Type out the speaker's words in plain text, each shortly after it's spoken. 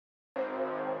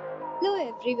Hello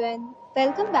everyone,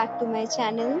 welcome back to my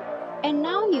channel. And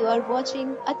now you are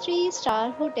watching a 3-star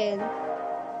hotel.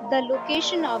 The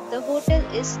location of the hotel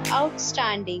is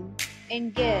outstanding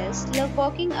and guests love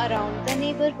walking around the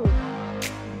neighborhood.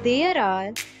 There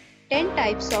are 10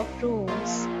 types of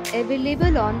rooms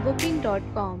available on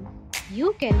booking.com.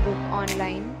 You can book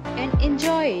online and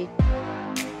enjoy it.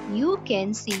 You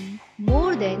can see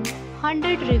more than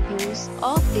 100 reviews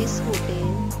of this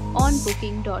hotel on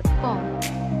booking.com.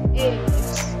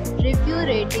 Its review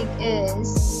rating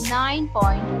is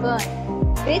 9.1,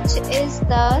 which is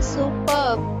the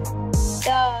superb.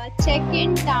 The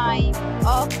check-in time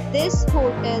of this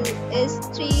hotel is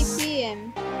 3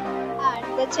 p.m.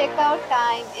 and the checkout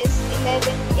time is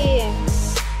 11 a.m.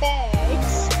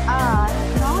 Pets are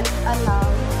not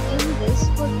allowed in this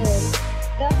hotel.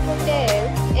 The hotel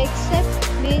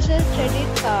accepts major credit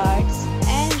cards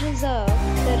and reserves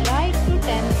the right to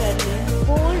temporarily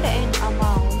hold an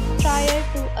amount prior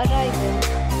to arrival.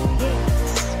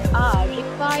 Guests are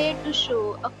required to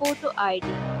show a photo ID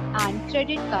and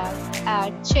credit card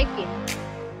at check-in.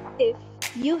 If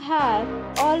you have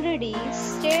already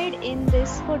stayed in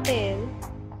this hotel,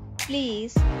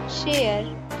 please share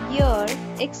your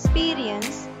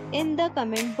experience in the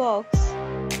comment box.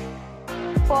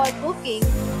 For booking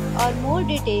or more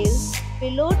details,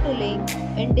 below to link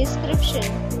in description.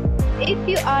 If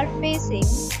you are facing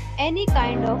any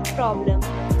kind of problem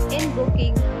in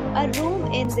booking a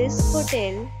room in this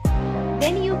hotel,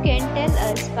 then you can tell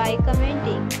us by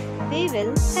commenting. We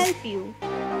will help you.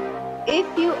 If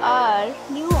you are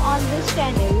new on this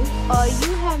channel or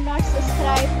you have not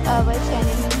subscribed our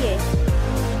channel yet,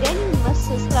 then you must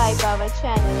subscribe our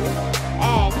channel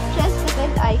and press the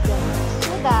bell icon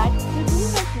so that you do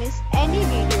not miss any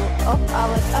video of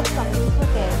our upcoming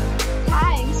hotel.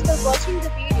 Thanks for watching the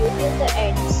video till the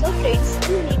end. So friends,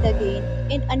 we'll meet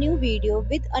again in a new video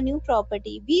with a new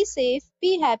property. Be safe,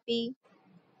 be happy.